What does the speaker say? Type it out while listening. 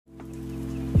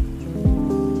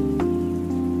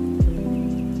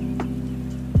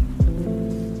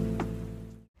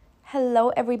Hello,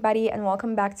 everybody, and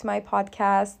welcome back to my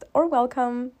podcast, or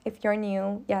welcome if you're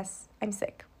new. Yes, I'm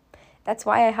sick. That's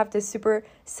why I have this super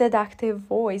seductive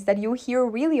voice that you hear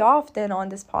really often on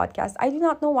this podcast. I do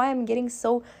not know why I'm getting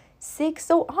so sick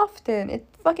so often. It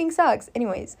fucking sucks.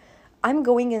 Anyways, I'm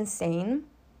going insane.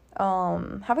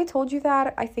 Have I told you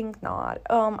that? I think not.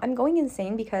 I'm going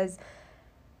insane because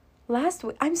last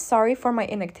week, I'm sorry for my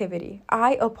inactivity.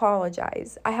 I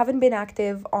apologize. I haven't been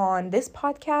active on this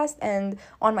podcast and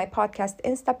on my podcast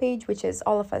Insta page, which is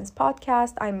All Offense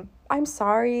Podcast. I'm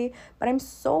sorry, but I'm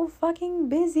so fucking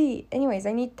busy. Anyways,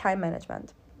 I need time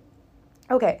management.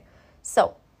 Okay,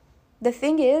 so the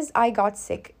thing is, I got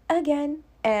sick again,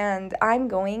 and I'm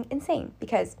going insane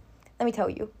because let me tell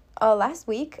you, last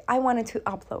week I wanted to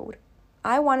upload.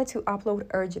 I wanted to upload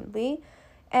urgently,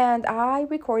 and I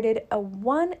recorded a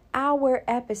 1 hour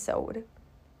episode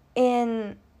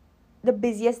in the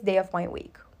busiest day of my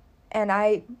week. And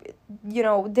I,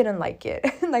 didn't like it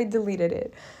and I deleted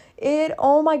it.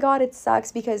 Oh my God, it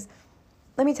sucks because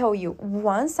let me tell you,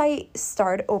 once I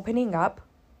start opening up,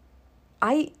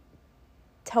 I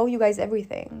tell you guys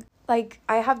everything. Like,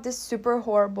 I have this super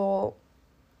horrible,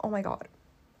 oh my God,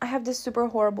 I have this super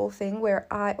horrible thing where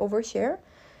I overshare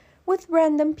with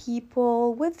random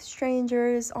people, with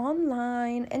strangers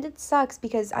online, and it sucks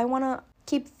because I want to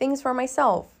keep things for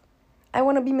myself. I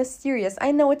want to be mysterious.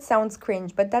 I know it sounds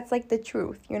cringe, but that's like the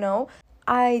truth.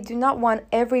 I do not want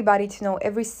everybody to know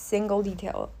every single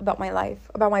detail about my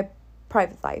life, about my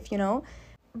private life.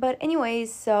 But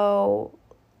anyways, so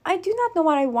I do not know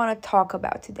what I want to talk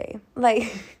about today.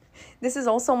 Like, this is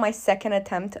also my second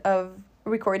attempt of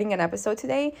recording an episode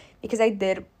today because I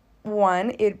did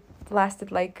one. It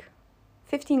lasted like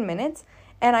 15 minutes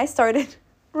and I started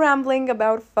rambling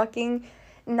about fucking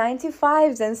 9 to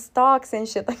 5s and stocks and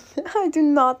shit like that. I do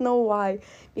not know why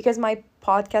because my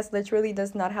podcast literally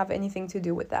does not have anything to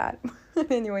do with that.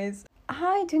 Anyways,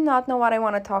 I do not know what I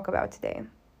want to talk about today.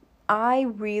 I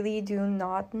really do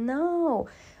not know.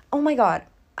 Oh my God,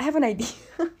 I have an idea.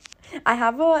 I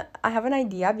have an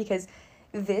idea because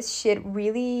this shit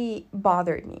really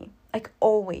bothered me. Like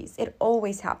always. It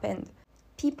always happened.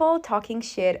 People talking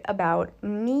shit about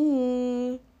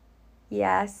me.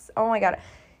 Yes. Oh my God.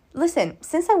 Listen,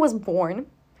 since I was born,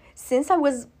 since I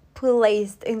was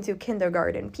placed into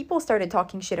kindergarten, people started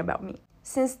talking shit about me.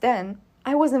 Since then,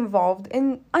 I was involved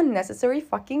in unnecessary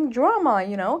fucking drama.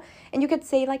 And you could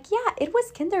say like, yeah, it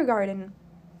was kindergarten.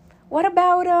 What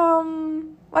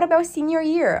about senior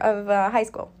year of high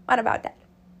school? What about that?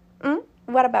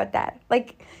 What about that?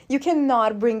 Like, you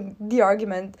cannot bring the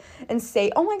argument and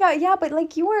say, oh my God, yeah, but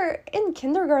like you were in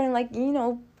kindergarten, like,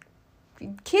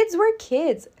 kids were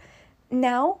kids.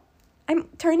 Now, I'm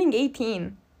turning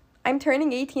 18. I'm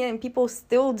turning 18 and people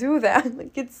still do that.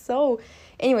 Like, it's so...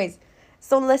 Anyways,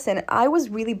 so listen, I was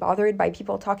really bothered by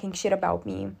people talking shit about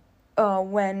me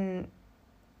when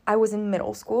I was in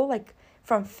middle school, like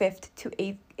from 5th to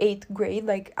 8th grade.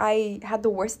 Like, I had the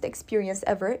worst experience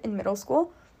ever in middle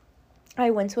school. I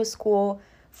went to a school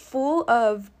full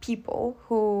of people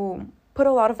who put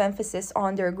a lot of emphasis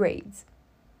on their grades,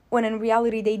 when in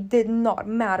reality they did not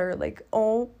matter. Like,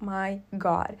 oh my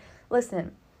God.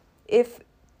 Listen, if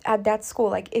at that school,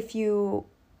 like if you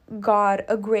got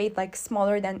a grade like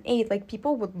smaller than 8, like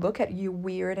people would look at you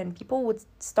weird and people would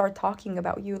start talking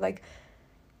about you. Like,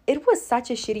 it was such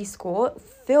a shitty school,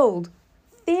 filled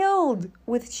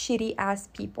with shitty ass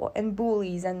people and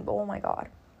bullies, and oh my God.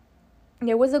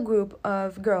 There was a group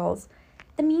of girls,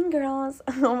 the mean girls,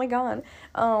 oh my God,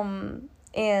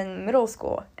 in middle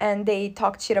school, and they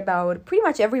talked shit about pretty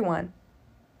much everyone.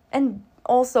 And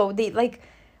also, they, like,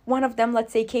 one of them,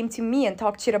 let's say, came to me and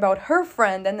talked shit about her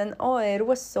friend, and then, oh, it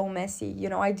was so messy,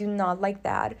 I do not like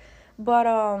that. But,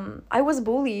 I was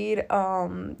bullied,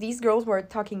 these girls were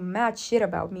talking mad shit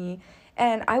about me,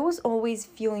 and I was always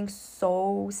feeling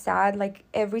so sad. Like,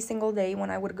 every single day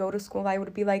when I would go to school, I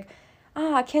would be like,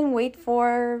 I can't wait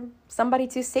for somebody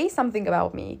to say something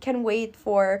about me. Can't wait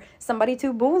for somebody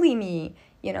to bully me,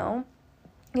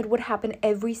 It would happen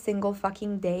every single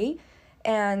fucking day.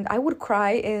 And I would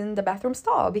cry in the bathroom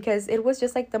stall because it was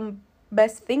just like the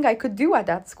best thing I could do at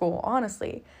that school,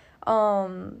 honestly.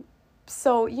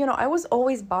 So, I was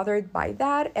always bothered by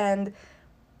that. And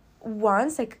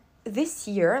once, like this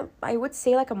year, I would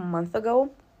say like a month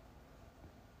ago,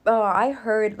 I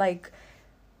heard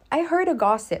a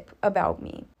gossip about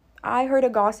me.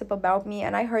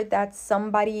 And I heard that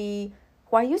somebody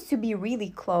who I used to be really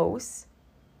close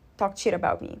talked shit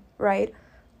about me, right?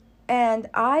 And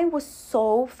I was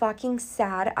so fucking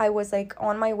sad. I was like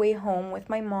on my way home with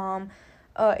my mom.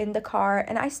 in the car,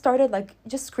 and I started like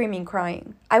just screaming,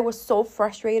 crying. I was so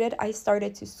frustrated. I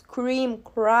started to scream,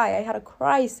 cry. I had a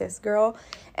crisis, girl.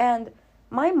 And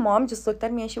my mom just looked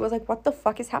at me and she was like, "What the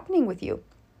fuck is happening with you?"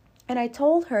 And I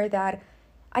told her that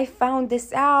I found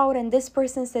this out and this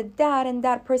person said that and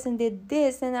that person did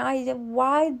this, and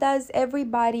why does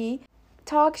everybody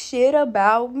talk shit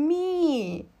about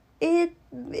me? It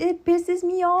pisses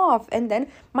me off. And then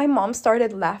my mom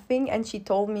started laughing and she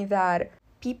told me that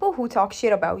people who talk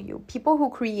shit about you, people who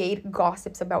create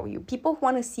gossips about you, people who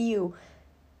want to see you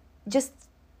just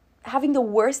having the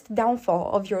worst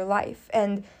downfall of your life,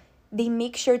 and they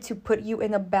make sure to put you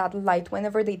in a bad light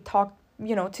whenever they talk,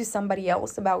 to somebody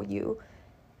else about you,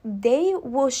 they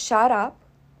will shut up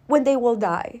when they will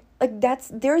die. Like,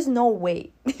 there's no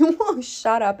way they will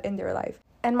shut up in their life.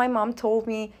 And my mom told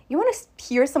me, "You want to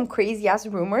hear some crazy ass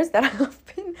rumors that have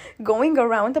been going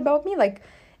around about me?" Like,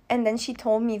 and then she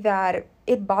told me that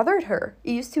it bothered her.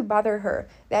 It used to bother her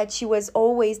that she was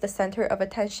always the center of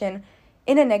attention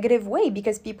in a negative way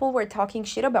because people were talking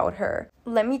shit about her.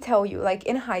 Let me tell you, like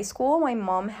in high school, my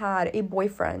mom had a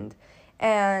boyfriend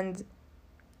and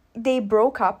they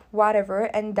broke up, whatever,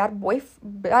 and that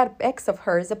ex of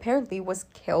hers apparently was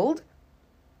killed.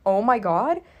 Oh my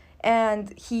god.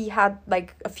 And he had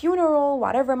like a funeral,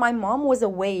 whatever. My mom was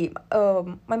away.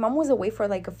 My mom was away for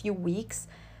like a few weeks.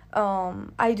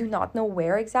 I do not know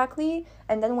where exactly.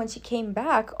 And then when she came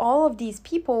back, all of these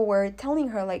people were telling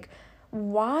her like,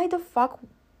 "Why the fuck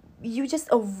you just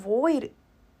avoid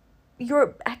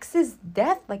your ex's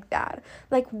death like that?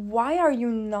 Like, why are you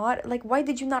not, like, why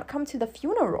did you not come to the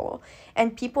funeral?"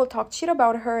 And people talked shit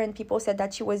about her, and people said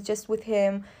that she was just with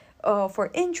him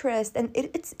for interest. And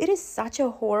it is such a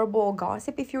horrible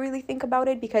gossip if you really think about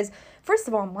it, because first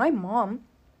of all, my mom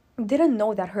didn't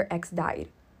know that her ex died.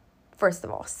 First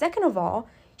of all. Second of all,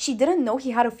 she didn't know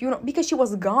he had a funeral because she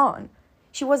was gone.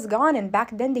 She was gone, and back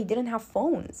then they didn't have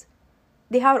phones.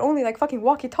 They had only like fucking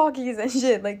walkie-talkies and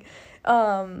shit. Like,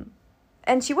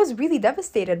 and she was really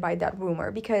devastated by that rumor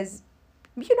because,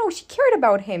 she cared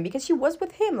about him because she was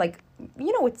with him. Like,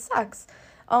 it sucks.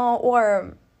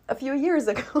 Or a few years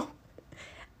ago,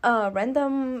 a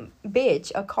random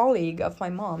bitch, a colleague of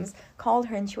my mom's, called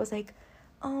her and she was like,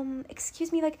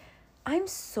 "Excuse me, like, I'm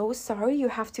so sorry you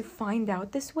have to find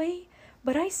out this way,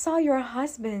 but I saw your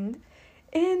husband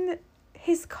in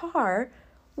his car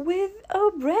with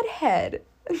a redhead."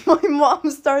 My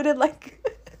mom started like,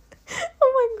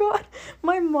 oh my god,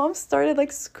 my mom started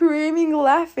like screaming,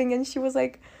 laughing, and she was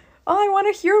like, "Oh, I want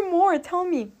to hear more, tell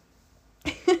me."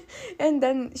 And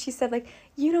then she said like,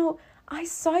 "I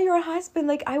saw your husband,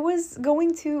 like I was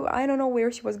going to, I don't know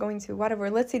where she was going to, whatever,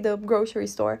 let's say the grocery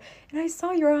store, and I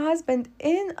saw your husband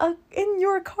in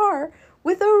your car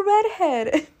with a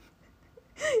redhead."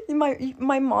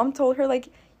 My mom told her like,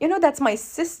 "That's my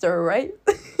sister, right?"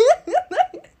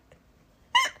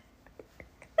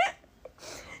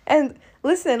 And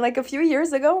listen, like a few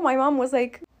years ago, my mom was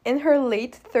like in her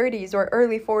late 30s or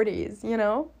early 40s,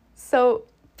 So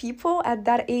people at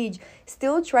that age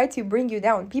still try to bring you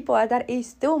down. People at that age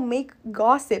still make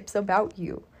gossips about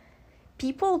you.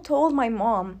 People told my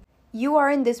mom, "You are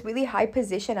in this really high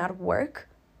position at work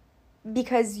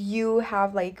because you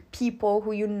have like people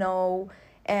who you know,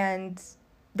 and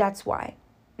that's why,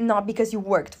 not because you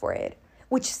worked for it."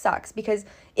 Which sucks, because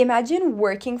imagine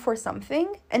working for something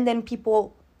and then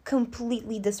people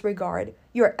completely disregard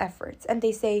your efforts and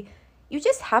they say, "You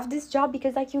just have this job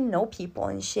because like people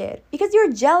and shit, because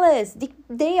you're jealous."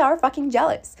 They are fucking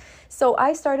jealous. So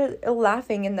I started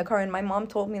laughing in the car and my mom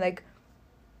told me like,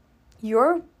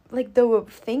 "You're like, the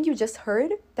thing you just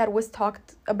heard that was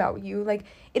talked about you, like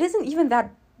it isn't even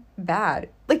that bad.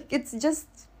 Like it's just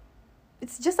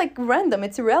like random,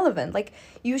 it's irrelevant. Like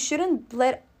you shouldn't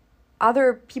let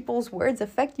other people's words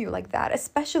affect you like that,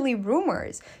 especially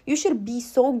rumors. You should be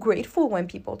so grateful when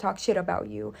people talk shit about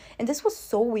you." And this was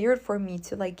so weird for me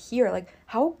to like hear, like,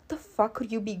 how the fuck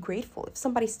could you be grateful if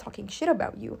somebody's talking shit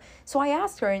about you? So I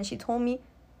asked her and she told me,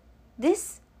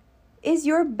 this is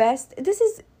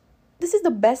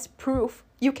the best proof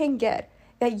you can get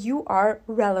that you are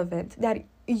relevant, that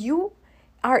you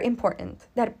are important,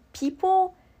 that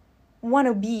people want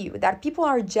to be you, that people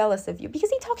are jealous of you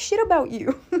because they talk shit about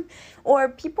you. Or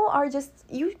people are just,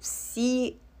 you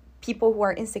see people who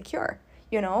are insecure,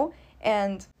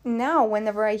 And now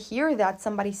whenever I hear that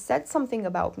somebody said something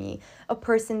about me, a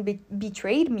person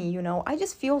betrayed me, I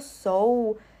just feel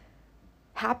so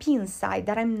happy inside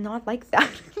that I'm not like that.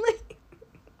 Like,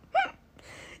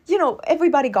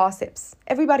 everybody gossips,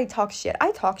 everybody talks shit.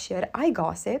 I talk shit, I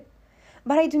gossip,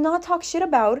 but I do not talk shit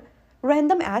about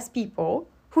random ass people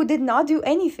who did not do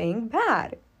anything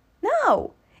bad.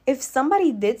 No. If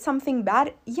somebody did something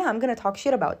bad, yeah, I'm gonna talk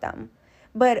shit about them.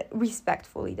 But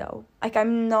respectfully though. Like,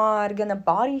 I'm not gonna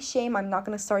body shame. I'm not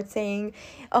gonna start saying,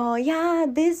 oh yeah,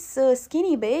 this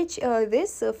skinny bitch,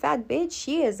 this fat bitch,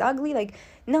 she is ugly. Like,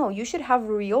 no, you should have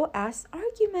real ass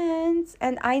arguments.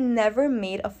 And I never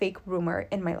made a fake rumor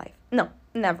in my life. No,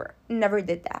 never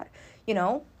did that. You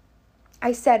know,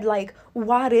 I said, like,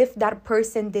 what if that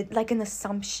person did, like, an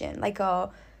assumption, like a,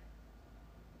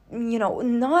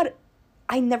 not,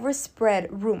 I never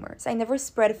spread rumors. I never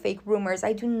spread fake rumors.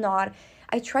 I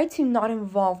try to not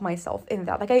involve myself in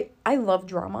that. Like, I love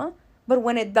drama, but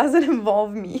when it doesn't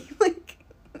involve me, like,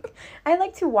 I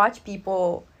like to watch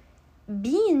people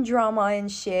be in drama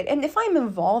and shit. And if I'm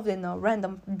involved in a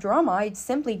random drama, I'd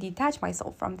simply detach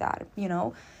myself from that,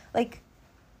 Like,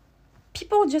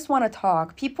 people just want to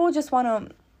talk. People just want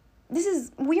to,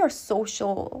 we are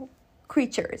social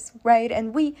creatures, right?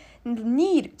 And we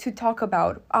need to talk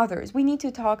about others. We need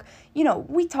to talk,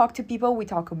 we talk to people, we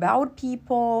talk about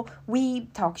people, we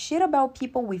talk shit about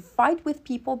people, we fight with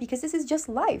people, because this is just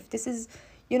life. This is,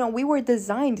 we were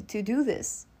designed to do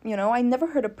this. I never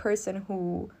heard a person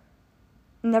who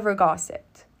never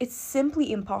gossiped. It's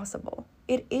simply impossible.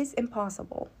 It is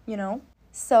impossible,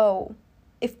 So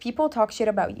if people talk shit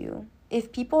about you,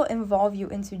 if people involve you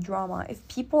into drama, if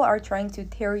people are trying to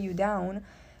tear you down,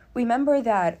 remember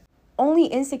that only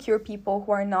insecure people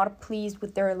who are not pleased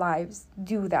with their lives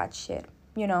do that shit,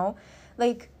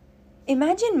 Like,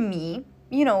 imagine me,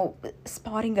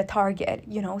 spotting a target,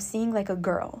 seeing like a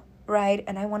girl, right?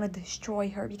 And I want to destroy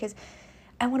her because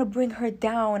I want to bring her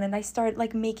down, and I start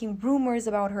like making rumors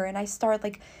about her, and I start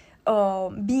like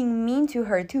being mean to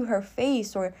her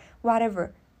face or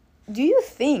whatever. Do you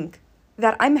think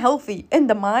that I'm healthy in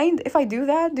the mind if I do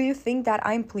that? Do you think that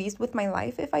I'm pleased with my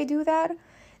life if I do that?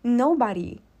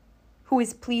 Nobody who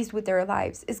is pleased with their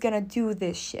lives is gonna do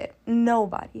this shit.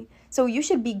 Nobody. So you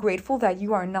should be grateful that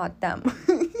you are not them.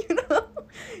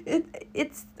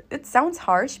 It sounds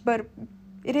harsh, but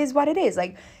it is what it is.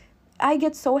 Like, I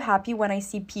get so happy when I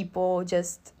see people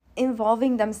just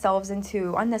involving themselves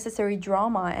into unnecessary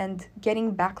drama and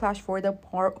getting backlash for the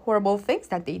horrible things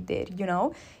that they did,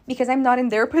 because I'm not in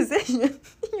their position.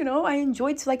 I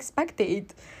enjoy to like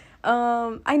spectate.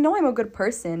 I know I'm a good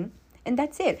person, and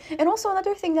that's it. And also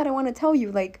another thing that I want to tell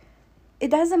you, like, it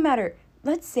doesn't matter.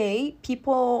 Let's say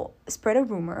people spread a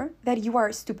rumor that you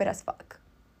are stupid as fuck,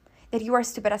 that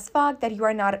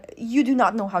you do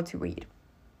not know how to read.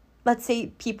 Let's say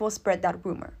people spread that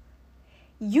rumor.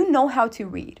 You know how to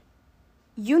read.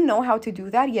 You know how to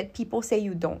do that, yet people say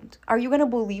you don't. Are you going to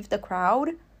believe the crowd?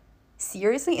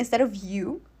 Seriously? Instead of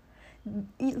you?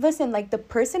 Listen, like, the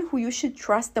person who you should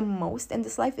trust the most in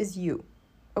this life is you.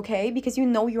 Okay? Because you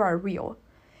know you are real.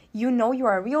 You know you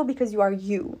are real because you are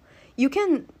you. You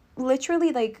can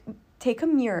literally, like, take a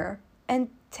mirror and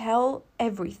tell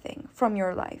everything from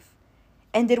your life.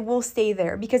 And it will stay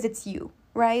there because it's you.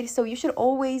 Right? So you should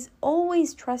always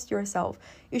trust yourself.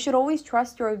 You should always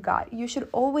trust your gut. You should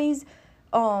always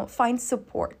find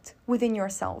support within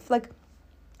yourself. Like,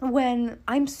 when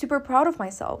I'm super proud of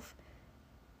myself,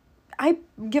 I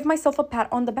give myself a pat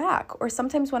on the back. Or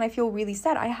sometimes when I feel really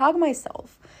sad, I hug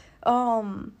myself.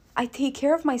 I take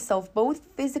care of myself both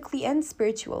physically and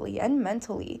spiritually and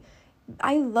mentally.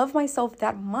 I love myself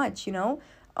that much, and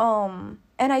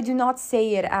I do not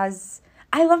say it as,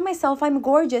 I love myself, I'm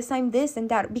gorgeous, I'm this and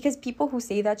that, because people who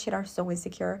say that shit are so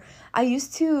insecure. I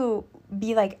used to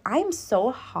be like, I'm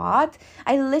so hot.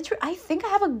 I think I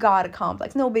have a God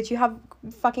complex. No, bitch, you have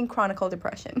fucking chronic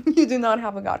depression. You do not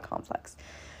have a God complex.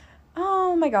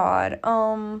 Oh my God.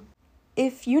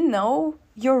 If you know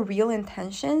your real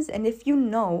intentions, and if you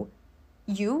know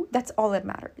you, that's all that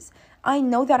matters. I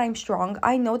know that I'm strong.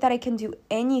 I know that I can do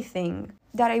anything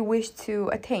that I wish to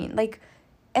attain. Like,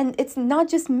 and it's not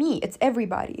just me, it's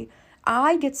everybody.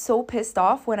 I get so pissed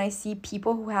off when I see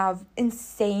people who have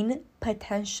insane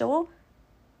potential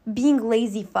being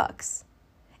lazy fucks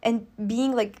and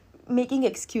being like making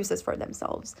excuses for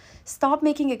themselves. Stop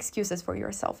making excuses for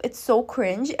yourself. It's so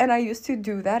cringe. And I used to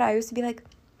do that. I used to be like,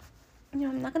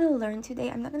 I'm not gonna learn today.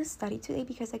 I'm not gonna study today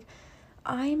because like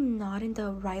I'm not in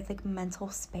the right like mental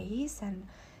space, and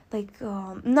like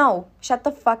no, shut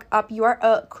the fuck up. You are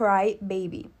a cry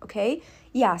baby, okay?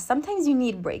 Yeah, sometimes you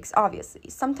need breaks, obviously.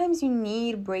 Sometimes you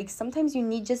need breaks. Sometimes you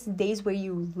need just days where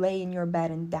you lay in your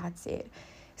bed and that's it.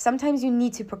 Sometimes you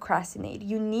need to procrastinate.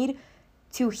 You need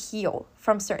to heal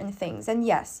from certain things. And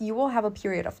yes, you will have a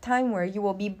period of time where you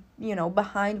will be,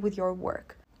 behind with your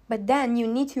work. But then you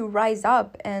need to rise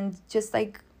up and just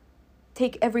like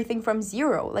take everything from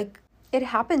zero. Like, it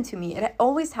happened to me. It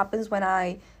always happens when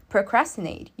I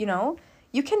procrastinate,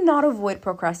 you cannot avoid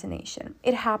procrastination.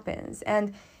 It happens.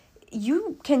 And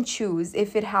you can choose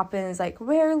if it happens like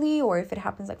rarely, or if it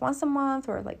happens like once a month,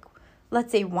 or like,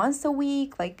 let's say once a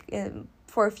week, like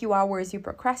for a few hours you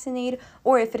procrastinate,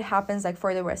 or if it happens like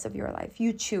for the rest of your life.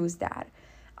 You choose that.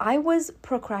 I was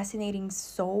procrastinating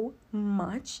so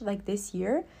much like this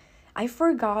year. I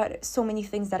forgot so many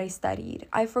things that I studied.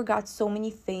 I forgot so many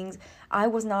things. I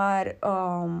was not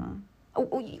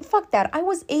fuck that. I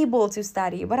was able to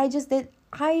study, but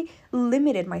I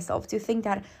limited myself to think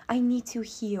that I need to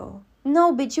heal.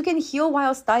 No, bitch, you can heal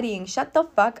while studying. Shut the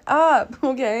fuck up,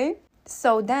 okay?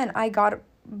 So then I got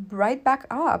right back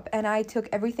up and I took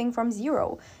everything from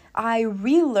zero. I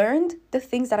relearned the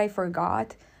things that I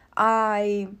forgot.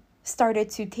 I started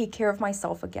to take care of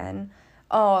myself again.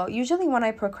 Usually when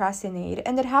I procrastinate,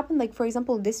 and it happened like, for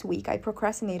example, this week, I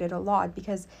procrastinated a lot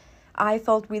because I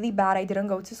felt really bad. I didn't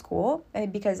go to school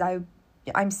because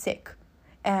I'm sick,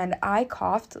 and I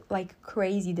coughed like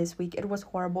crazy this week. It was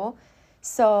horrible.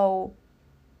 So,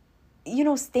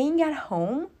 staying at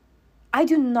home, I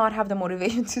do not have the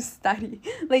motivation to study.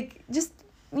 Like, just,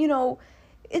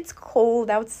 it's cold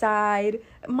outside.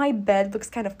 My bed looks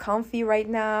kind of comfy right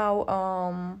now.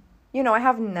 I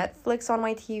have Netflix on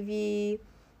my TV.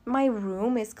 My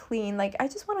room is clean. Like, I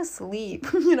just want to sleep.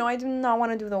 I do not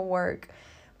want to do the work.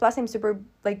 Plus, I'm super,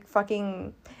 like,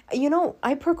 fucking...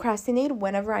 I procrastinate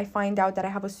whenever I find out that I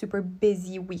have a super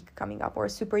busy week coming up or a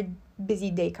super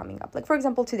busy day coming up. Like, for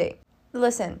example, today.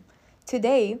 Listen,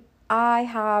 today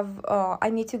I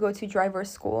need to go to driver's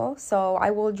school. So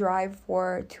I will drive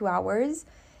for 2 hours.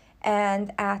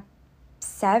 And at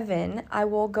 7, I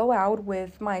will go out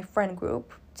with my friend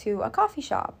group to a coffee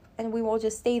shop. And we will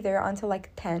just stay there until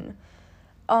like 10.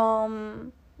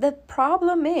 The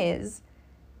problem is,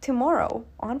 tomorrow,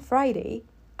 on Friday,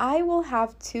 I will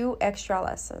have 2 extra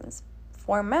lessons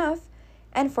for math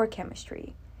and for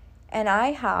chemistry. And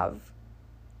I have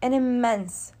an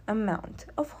immense amount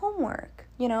of homework,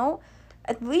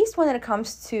 at least when it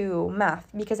comes to math,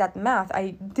 because at math,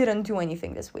 I didn't do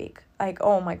anything this week. Like,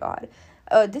 oh my God.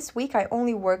 This week, I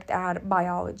only worked at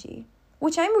biology,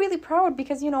 which I'm really proud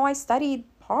because, I studied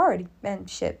hard and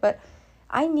shit, but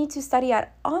I need to study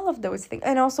at all of those things,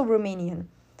 and also Romanian.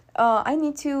 I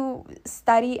need to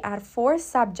study at 4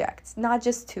 subjects, not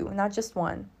just 2, not just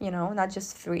 1, not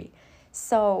just 3.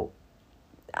 So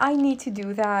I need to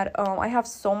do that. I have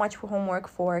so much homework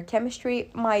for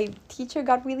chemistry. My teacher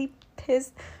got really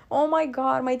pissed. Oh my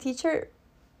God, my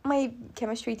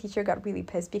chemistry teacher got really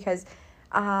pissed because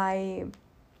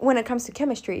when it comes to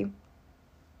chemistry,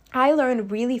 I learn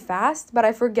really fast, but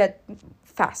I forget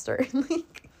faster.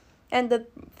 And the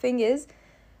thing is,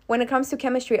 when it comes to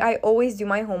chemistry, I always do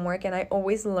my homework and I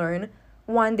always learn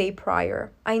 1 day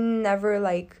prior. I never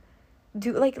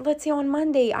do, let's say on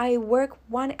Monday, I work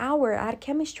 1 hour at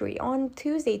chemistry. On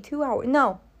Tuesday, 2 hours.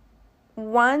 No,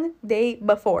 1 day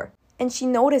before. And she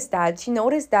noticed that. She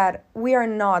noticed that we are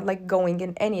not going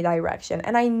in any direction.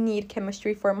 And I need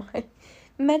chemistry for my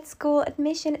med school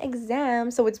admission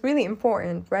exam. So it's really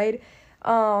important, right?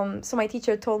 So my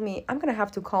teacher told me, I'm gonna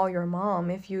have to call your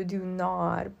mom if you do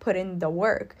not put in the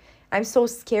work. I'm so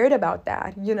scared about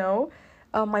that,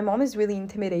 my mom is really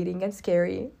intimidating and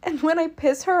scary. And when I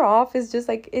piss her off, it's just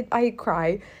I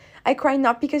cry. I cry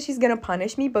not because she's gonna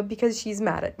punish me, but because she's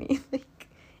mad at me.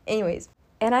 Anyways,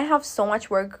 and I have so much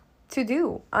work to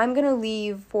do. I'm gonna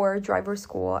leave for driver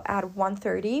school at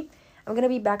 1:30. I'm gonna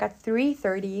be back at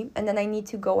 3:30, and then I need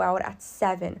to go out at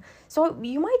 7. So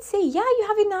you might say, yeah, you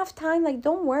have enough time,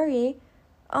 don't worry.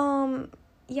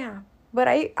 Yeah, but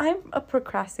I'm a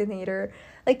procrastinator.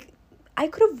 I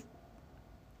could have,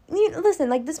 listen,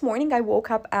 this morning I woke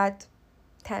up at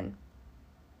 10.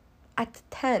 At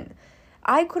 10.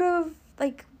 I could have,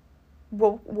 I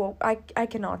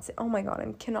cannot say, oh my God,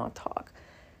 I cannot talk.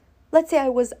 Let's say I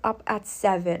was up at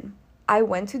 7. I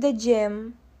went to the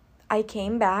gym, I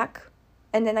came back,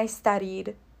 and then I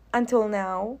studied until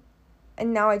now.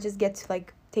 And now I just get to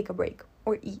take a break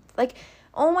or eat.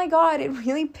 Oh my God, it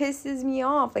really pisses me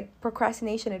off.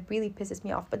 Procrastination, it really pisses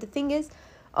me off. But the thing is,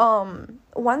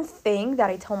 one thing that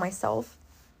I tell myself,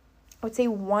 I would say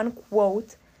one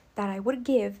quote that I would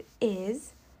give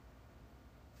is,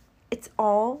 it's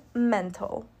all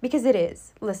mental. Because it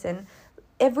is. Listen,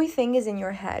 everything is in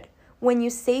your head. When you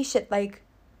say shit I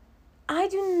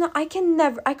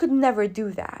could never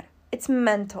do that. It's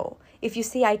mental. If you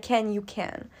say I can, you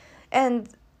can. And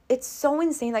it's so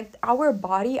insane. Our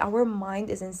body, our mind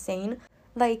is insane.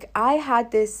 I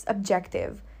had this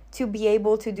objective to be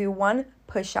able to do 1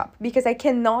 push-up because I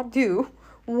cannot do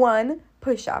 1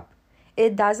 push-up.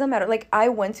 It doesn't matter. Like, I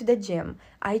went to the gym,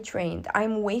 I trained,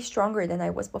 I'm way stronger than I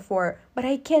was before, but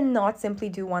I cannot simply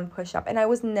do one push up. And I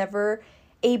was never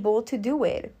able to do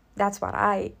it. That's what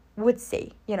I would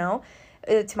say, to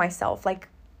myself. Like,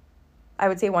 I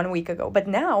would say 1 week ago. But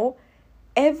now,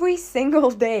 every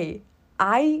single day,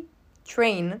 I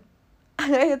train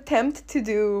and I attempt to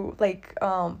do like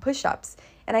push-ups,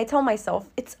 and I tell myself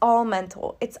it's all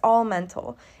mental. It's all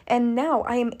mental. And now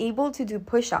I am able to do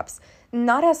push-ups,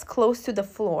 not as close to the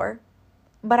floor,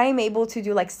 but I'm able to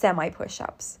do like semi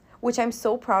push-ups, which I'm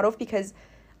so proud of because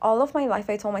all of my life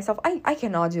I told myself I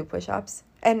cannot do push-ups.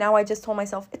 And now I just told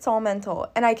myself it's all mental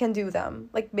and I can do them.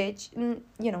 Like, bitch,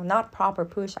 not proper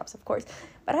push-ups, of course,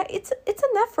 but it's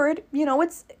an effort,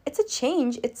 it's a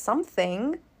change, it's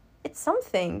something. It's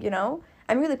something,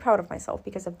 I'm really proud of myself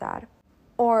because of that.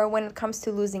 Or when it comes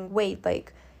to losing weight,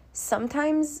 like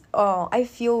sometimes I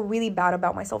feel really bad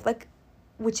about myself, like,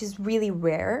 which is really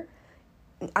rare.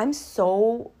 I'm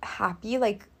so happy,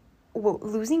 like,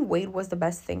 losing weight was the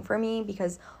best thing for me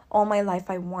because all my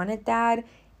life I wanted that.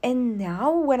 And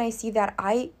now when I see that,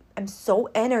 I am so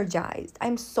energized,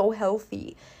 I'm so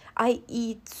healthy, I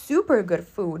eat super good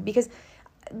food. Because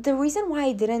the reason why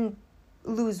I didn't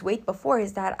lose weight before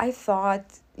is that I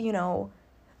thought,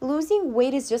 losing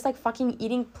weight is just like fucking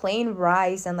eating plain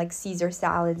rice and like Caesar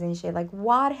salads and shit. Like,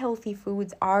 what healthy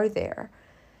foods are there?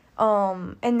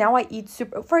 And now I eat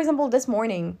super, for example, this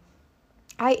morning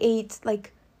I ate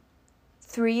like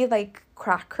 3 like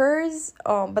crackers,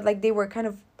 but like they were kind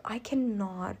of, I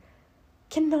cannot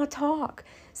talk.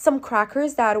 Some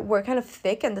crackers that were kind of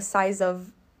thick and the size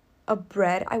of a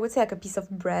bread, I would say like a piece of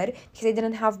bread, because I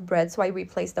didn't have bread, so I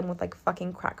replaced them with like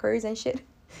fucking crackers and shit.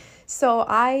 So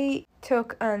I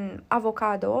took an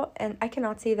avocado, and I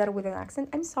cannot say that with an accent,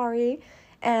 I'm sorry,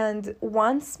 and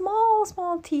 1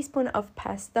 small teaspoon of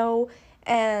pesto,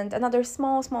 and another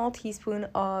small teaspoon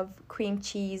of cream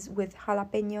cheese with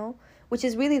jalapeno, which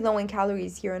is really low in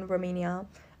calories here in Romania.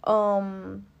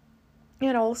 So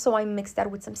I mixed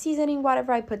that with some seasoning,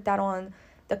 whatever. I put that on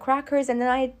the crackers, and then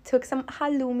I took some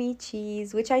halloumi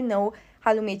cheese, which I know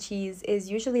halloumi cheese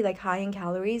is usually like high in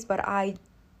calories, but I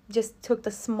just took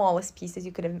the smallest pieces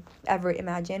you could ever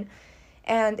imagine,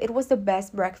 and it was the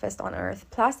best breakfast on earth.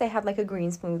 Plus I had like a green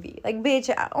smoothie. Like,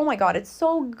 bitch, oh my god, it's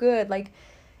so good. Like,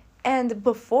 and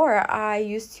before I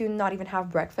used to not even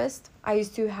have breakfast. I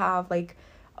used to have like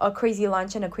a crazy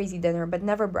lunch and a crazy dinner, but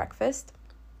never breakfast.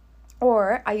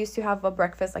 Or I used to have a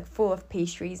breakfast like full of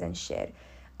pastries and shit.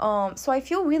 So I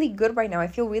feel really good right now. I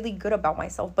feel really good about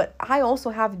myself. But I also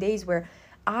have days where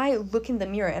I look in the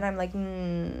mirror and I'm like,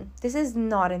 this is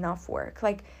not enough work.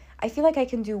 Like, I feel like I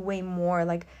can do way more.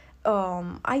 Like,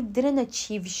 I didn't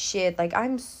achieve shit. Like, I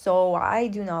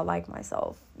do not like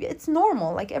myself. It's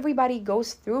normal. Like, everybody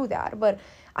goes through that. But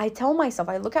I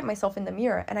look at myself in the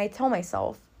mirror and I tell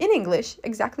myself in English,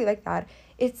 exactly like that,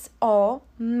 it's all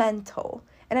mental.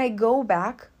 And I go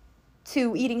back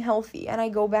to eating healthy and I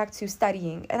go back to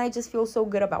studying and I just feel so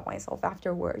good about myself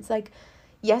afterwards. Like,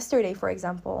 yesterday, for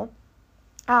example,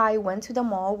 I went to the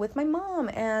mall with my mom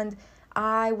and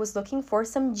I was looking for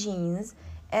some jeans,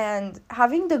 and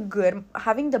having the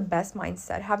best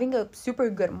mindset, having a super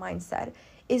good mindset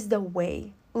is the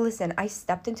way. Listen, I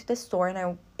stepped into the store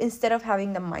and instead of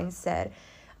having the mindset,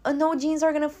 no jeans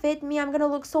are gonna fit me, I'm gonna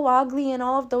look so ugly and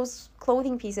all of those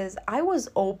clothing pieces, I was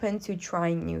open to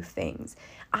trying new things.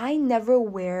 I never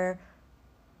wear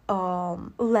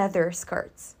leather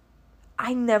skirts.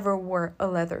 I never wore a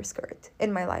leather skirt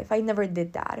in my life. I never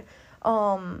did that.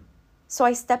 So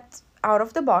I stepped out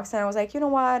of the box and I was like, you know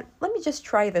what? Let me just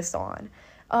try this on.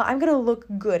 I'm gonna look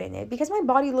good in it because my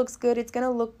body looks good. It's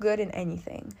gonna look good in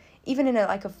anything, even in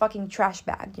like a fucking trash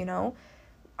bag,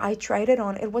 I tried it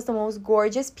on. It was the most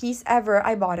gorgeous piece ever.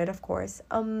 I bought it, of course.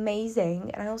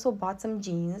 Amazing. And I also bought some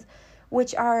jeans,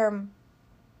 which are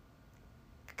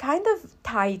kind of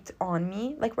tight on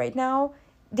me. Like, right now,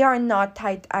 they are not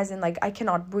tight as in like I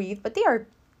cannot breathe, but they are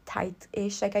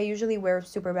tight-ish. Like, I usually wear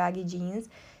super baggy jeans,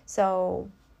 so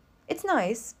it's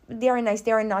nice. They are nice.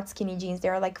 They are not skinny jeans. They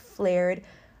are like flared,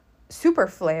 super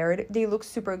flared. They look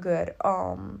super good.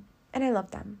 And I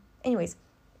love them. Anyways,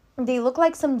 they look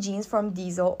like some jeans from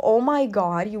Diesel. Oh my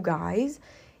god, you guys.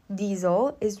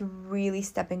 Diesel is really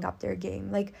stepping up their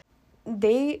game. Like,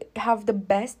 they have the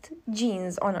best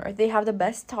jeans on earth. They have the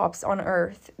best tops on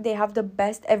earth. They have the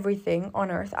best everything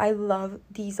on earth. I love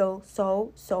Diesel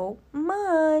so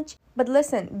much. But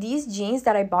listen, these jeans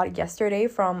that I bought yesterday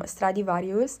from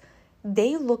Stradivarius,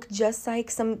 they look just like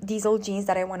some Diesel jeans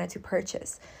that I wanted to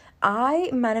purchase.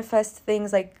 I manifest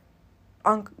things like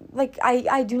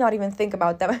I do not even think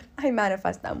about them. I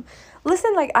manifest them.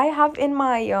 Listen, like, I have in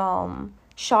my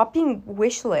shopping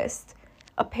wish list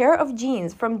a pair of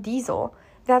jeans from Diesel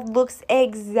that looks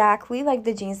exactly like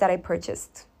the jeans that I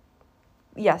purchased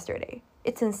yesterday.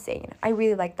 It's insane. I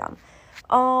really like them.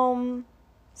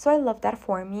 So I love that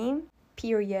for me.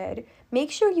 Period. Make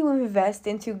sure you invest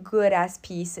into good ass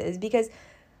pieces because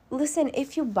listen,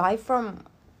 if you buy from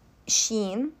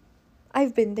Shein,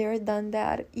 I've been there, done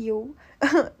that, you.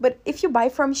 But if you buy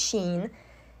from Shein,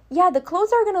 yeah, the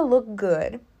clothes are gonna look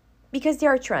good because they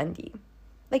are trendy.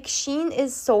 Like Shein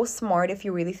is so smart if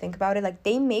you really think about it. Like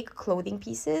they make clothing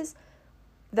pieces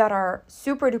that are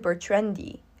super duper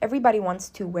trendy. Everybody wants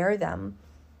to wear them.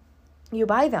 You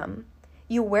buy them,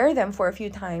 you wear them for a few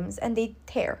times and they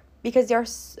tear because they're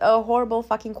a horrible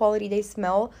fucking quality. They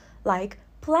smell like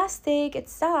plastic. It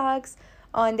sucks.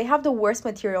 And they have the worst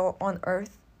material on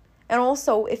earth. And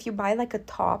also, if you buy like a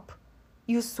top,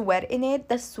 you sweat in it,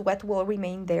 the sweat will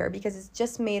remain there because it's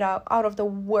just made out of the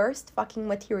worst fucking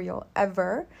material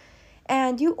ever.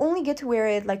 And you only get to wear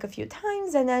it like a few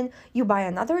times and then you buy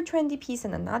another trendy piece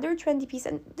and another trendy piece.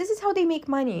 And this is how they make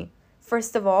money,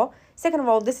 first of all. Second of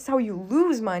all, this is how you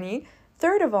lose money.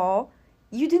 Third of all,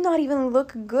 you do not even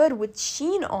look good with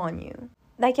Shein on you.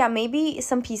 Like, yeah, maybe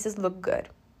some pieces look good.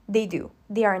 They do.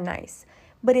 They are nice.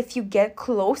 But if you get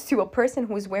close to a person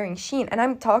who is wearing Shein, and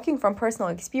I'm talking from personal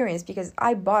experience because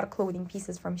I bought clothing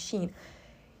pieces from Shein,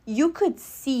 you could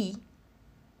see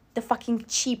the fucking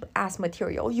cheap ass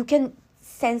material. You can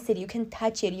sense it, you can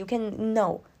touch it, you can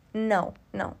no,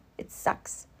 it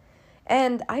sucks.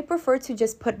 And I prefer to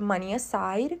just put money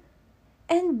aside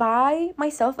and buy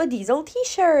myself a Diesel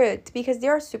t-shirt because they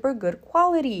are super good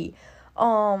quality.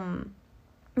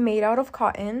 Made out of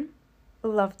cotton.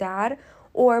 Love that.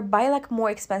 Or buy like more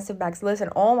expensive bags. Listen,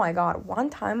 oh my god, one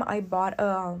time I bought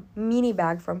a mini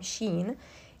bag from Shein.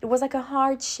 It was like a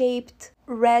heart-shaped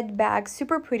red bag,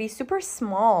 super pretty, super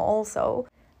small also.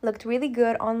 Looked really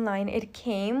good online. It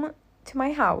came to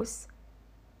my house.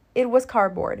 It was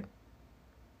cardboard.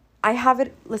 I have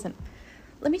it, listen,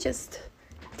 let me just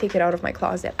take it out of my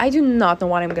closet. I do not know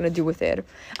what I'm gonna do with it.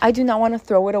 I do not want to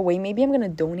throw it away. Maybe I'm gonna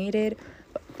donate it.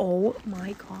 But oh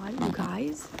my god, you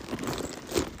guys.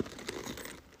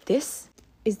 This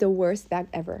is the worst bag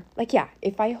ever. Like, yeah,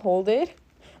 if I hold it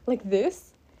like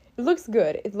this, it looks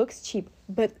good. It looks cheap.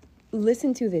 But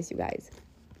listen to this, you guys.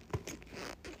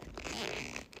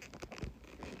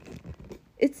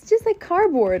 It's just like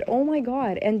cardboard. Oh my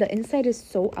god. And the inside is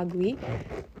so ugly.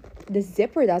 The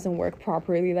zipper doesn't work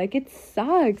properly. Like, it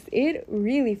sucks. It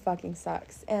really fucking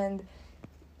sucks. And,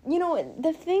 you know,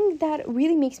 the thing that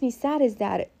really makes me sad is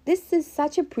that this is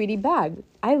such a pretty bag.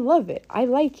 I love it. I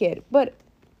like it. But,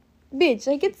 bitch,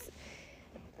 like,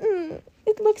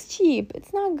 it looks cheap.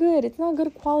 It's not good. It's not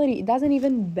good quality. It doesn't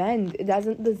even bend.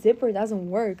 The zipper doesn't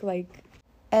work. Like,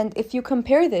 and if you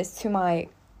compare this to my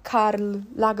Karl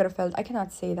Lagerfeld, I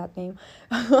cannot say that name,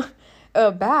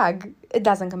 bag, it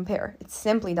doesn't compare. It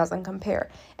simply doesn't compare.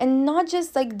 And not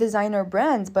just like designer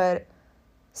brands, but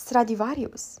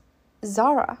Stradivarius,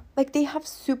 Zara, like they have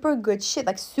super good shit,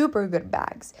 like super good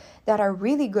bags that are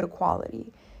really good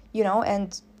quality, you know.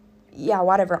 And yeah,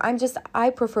 whatever. I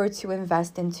prefer to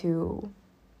invest into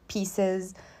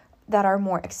pieces that are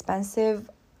more expensive.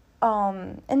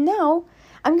 And now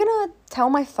I'm gonna tell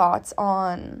my thoughts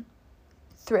on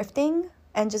thrifting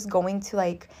and just going to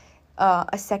like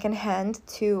a second hand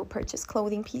to purchase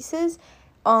clothing pieces.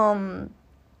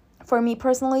 For me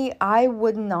personally, I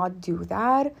would not do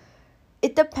that.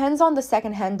 It depends on the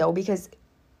second hand though, because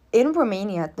in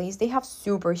Romania at least, they have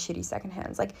super shitty second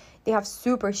hands. Like, they have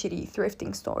super shitty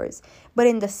thrifting stores. But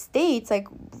in the States, like,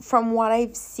 from what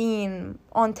I've seen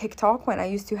on TikTok, when I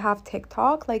used to have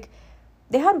TikTok, like,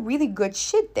 they had really good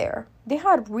shit there. They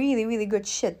had really, really good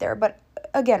shit there. But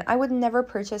again, I would never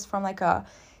purchase from, like, a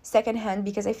second hand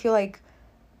because I feel like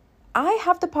I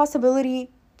have the possibility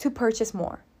to purchase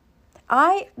more.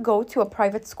 I go to a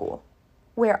private school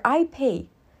where I pay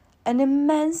an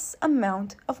immense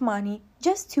amount of money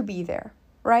just to be there,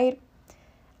 right?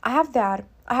 I have that.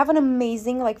 I have an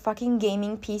amazing, like, fucking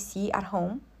gaming PC at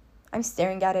home. I'm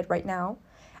staring at it right now.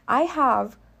 I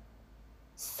have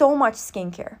so much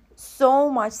skincare.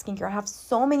 I have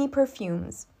so many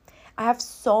perfumes. I have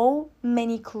so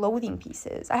many clothing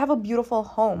pieces. I have a beautiful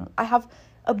home. I have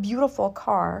a beautiful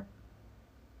car.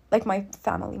 Like my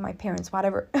family, my parents,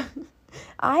 whatever.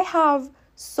 I have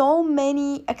so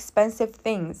many expensive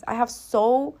things. I have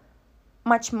so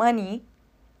much money.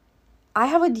 I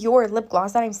have a Dior lip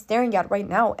gloss that I'm staring at right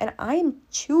now, and I'm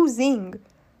choosing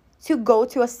to go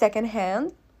to a second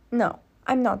hand. No,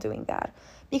 I'm not doing that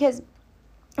because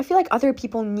I feel like other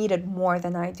people need it more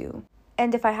than I do.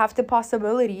 And if I have the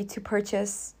possibility to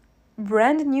purchase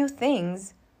brand new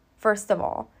things first of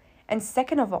all. And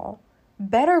second of all,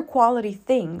 better quality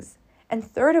things. And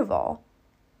third of all,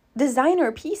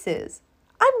 designer pieces.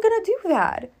 I'm gonna do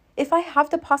that if I have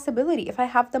the possibility, if I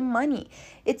have the money.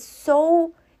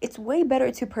 It's way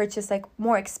better to purchase like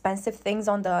more expensive things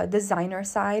on the designer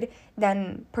side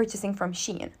than purchasing from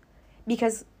Shein.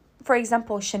 Because, for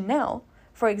example, Chanel,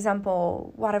 for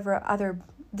example, whatever other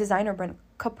designer brand,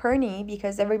 Caperni,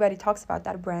 because everybody talks about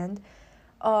that brand,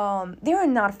 they are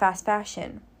not fast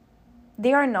fashion.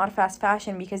 They are not fast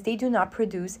fashion because they do not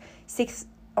produce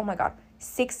oh my God,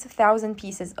 6,000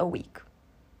 pieces a week.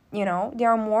 You know, they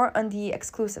are more on the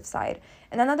exclusive side.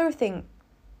 And another thing,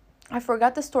 I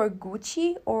forgot the store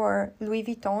Gucci or Louis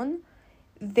Vuitton.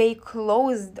 They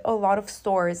closed a lot of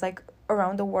stores like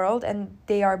around the world, and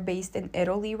they are based in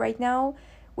Italy right now,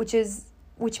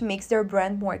 which makes their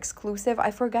brand more exclusive.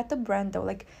 I forgot the brand though.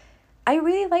 Like, I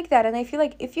really like that, and I feel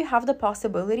like if you have the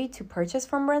possibility to purchase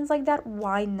from brands like that,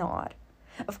 why not?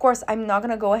 Of course, I'm not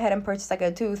gonna go ahead and purchase like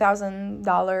a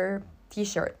 $2,000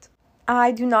 t-shirt.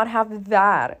 I do not have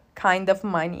that kind of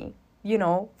money,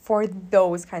 for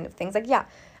those kind of things. Like, yeah,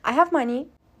 I have money,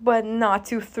 but not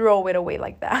to throw it away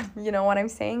like that. You know what I'm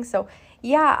saying? So,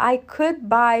 yeah, I could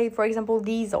buy, for example,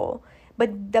 Diesel,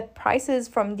 but the prices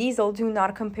from Diesel do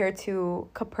not compare to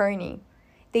Caperni.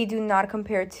 They do not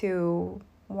compare to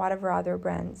whatever other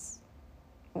brands.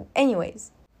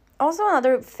 Anyways, also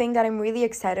another thing that I'm really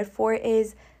excited for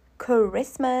is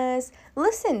Christmas.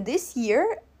 Listen, this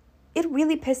year it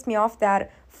really pissed me off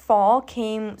that fall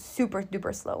came super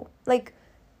duper slow. Like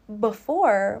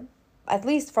before, at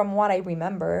least from what I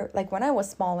remember, like when I was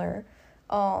smaller,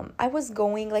 I was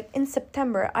going like in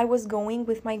September, I was going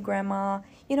with my grandma,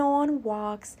 on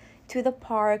walks to the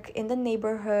park in the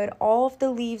neighborhood. All of the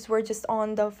leaves were just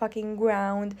on the fucking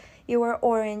ground. They were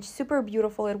orange, super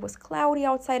beautiful. It was cloudy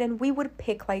outside, and we would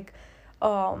pick like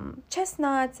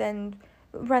chestnuts and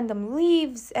random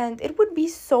leaves, and it would be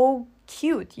so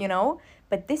cute.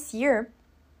 But this year,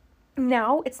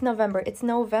 now it's November. It's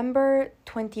November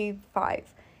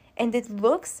 25, and it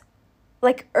looks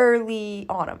like early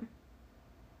autumn.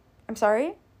 I'm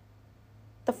sorry?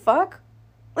 The fuck?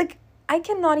 Like, I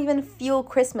cannot even feel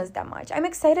Christmas that much. I'm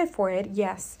excited for it,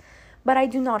 yes, but I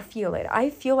do not feel it. I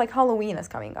feel like Halloween is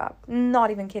coming up.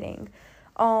 Not even kidding.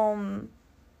 But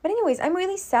anyways, I'm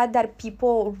really sad that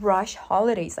people rush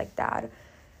holidays like that.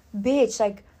 Bitch,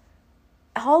 like,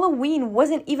 Halloween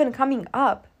wasn't even coming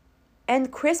up,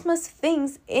 and Christmas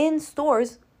things in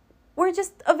stores were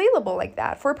just available like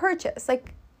that for purchase.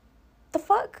 Like, the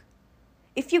fuck?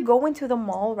 If you go into the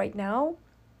mall right now,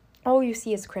 all you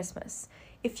see is Christmas.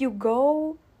 If you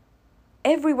go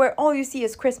everywhere, all you see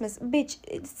is Christmas. Bitch,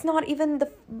 it's not even the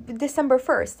December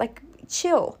 1st. Like,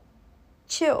 chill.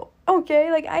 Okay?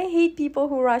 Like, I hate people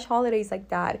who rush holidays like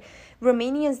that.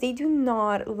 Romanians, they do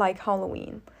not like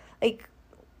Halloween. Like,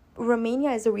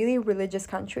 Romania is a really religious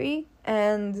country,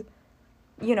 and,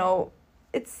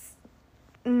 it's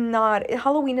not,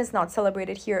 Halloween is not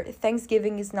celebrated here.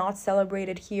 Thanksgiving is not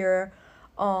celebrated here.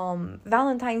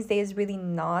 Valentine's Day is really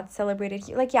not celebrated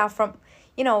here. Like, yeah, from,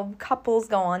 couples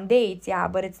go on dates, yeah,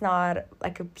 but it's not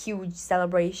like a huge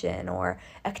celebration or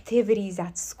activities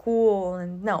at school,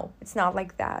 and no, it's not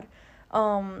like that.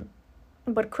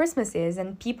 But Christmas is,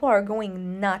 and people are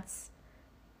going nuts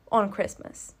on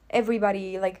Christmas.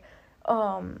 Everybody, like,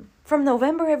 from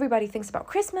November, everybody thinks about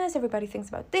Christmas, everybody thinks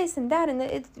about this and that,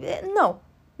 and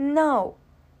no,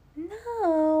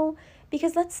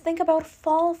 because let's think about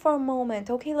fall for a moment,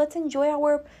 okay? Let's enjoy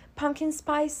our pumpkin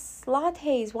spice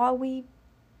lattes while we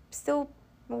still,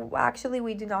 actually,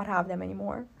 we do not have them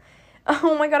anymore.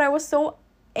 Oh my God, I was so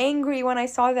angry when I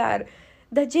saw that.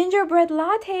 The gingerbread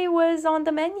latte was on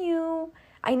the menu.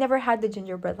 I never had the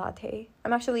gingerbread latte.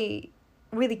 I'm actually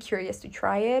really curious to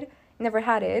try it. Never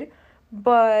had it,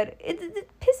 but it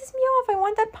pisses me off. I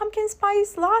want that pumpkin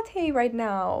spice latte right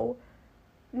now.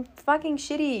 Fucking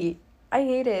shitty. I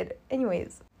hate it.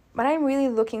 Anyways, but I'm really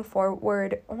looking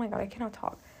forward, oh my God, I cannot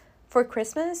talk, for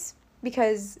Christmas,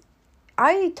 because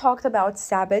I talked about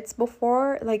Sabbats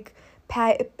before, like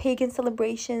pagan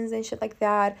celebrations and shit like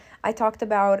that. I talked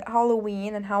about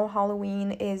Halloween and how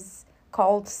Halloween is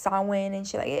called Samhain and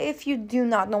shit. Like, if you do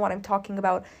not know what I'm talking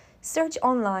about, search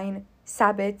online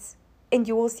Sabbats and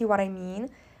you will see what I mean.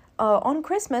 On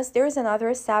Christmas, there's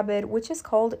another Sabbath, which is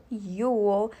called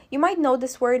Yule. You might know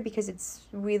this word because it's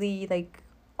really, like,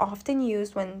 often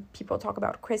used when people talk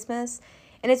about Christmas.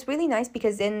 And it's really nice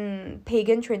because in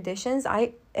pagan traditions,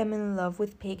 I am in love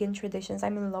with pagan traditions.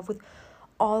 I'm in love with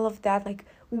all of that, like,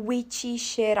 witchy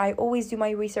shit. I always do my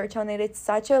research on it. It's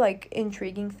such a, like,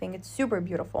 intriguing thing. It's super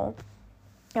beautiful.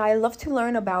 I love to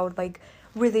learn about, like,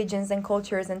 religions and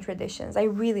cultures and traditions. I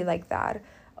really like that.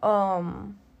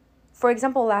 For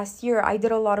example, last year I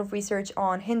did a lot of research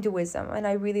on Hinduism and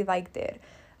I really liked it.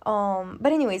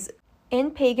 But anyways,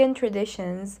 in pagan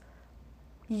traditions,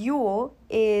 Yule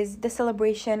is the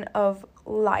celebration of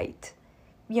light,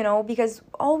 because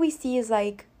all we see is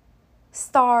like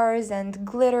stars and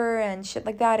glitter and shit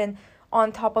like that. And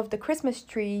on top of the Christmas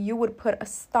tree, you would put a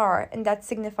star, and that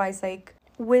signifies like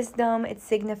wisdom. It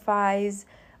signifies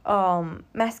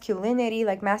masculinity,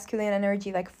 like masculine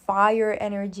energy, like fire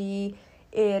energy.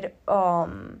 It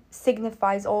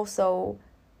signifies also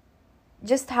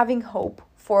just having hope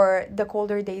for the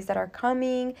colder days that are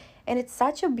coming. And it's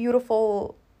such a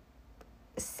beautiful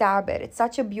Sabbath. It's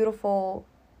such a beautiful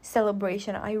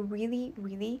celebration. I really,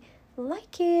 really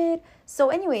like it. So,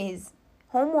 anyways,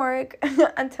 homework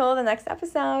until the next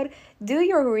episode. Do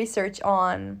your research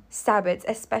on Sabbaths,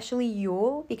 especially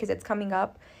Yule, because it's coming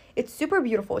up. It's super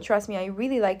beautiful. Trust me, I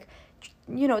really like,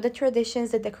 the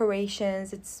traditions, the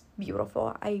decorations. It's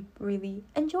beautiful. I really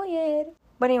enjoy it.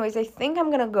 But, anyways, I think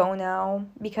I'm gonna go now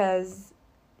because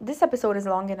this episode is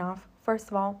long enough, first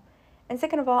of all. And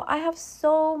second of all, I have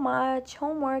so much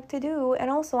homework to do, and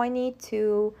also I need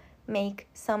to make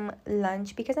some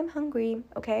lunch because I'm hungry,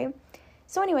 okay?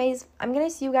 So anyways, I'm gonna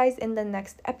see you guys in the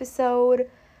next episode.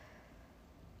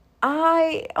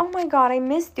 Oh my god, I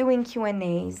miss doing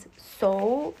Q&As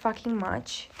so fucking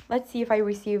much. Let's see if I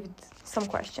received some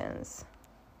questions.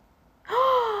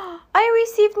 I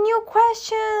received new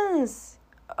questions!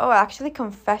 Oh, actually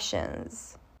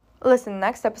confessions. Listen,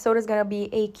 next episode is gonna be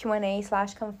a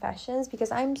Q&A/confessions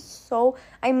because I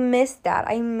miss that.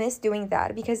 I miss doing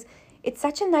that because it's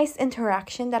such a nice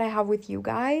interaction that I have with you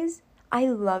guys. I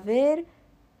love it.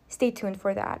 Stay tuned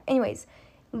for that. Anyways,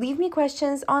 leave me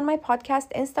questions on my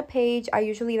podcast Insta page. I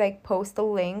usually post a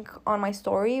link on my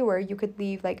story where you could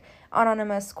leave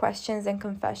anonymous questions and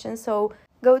confessions. So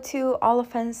go to All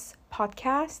Offense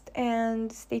Podcast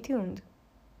and stay tuned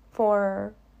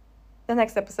for the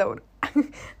next episode.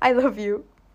 I love you.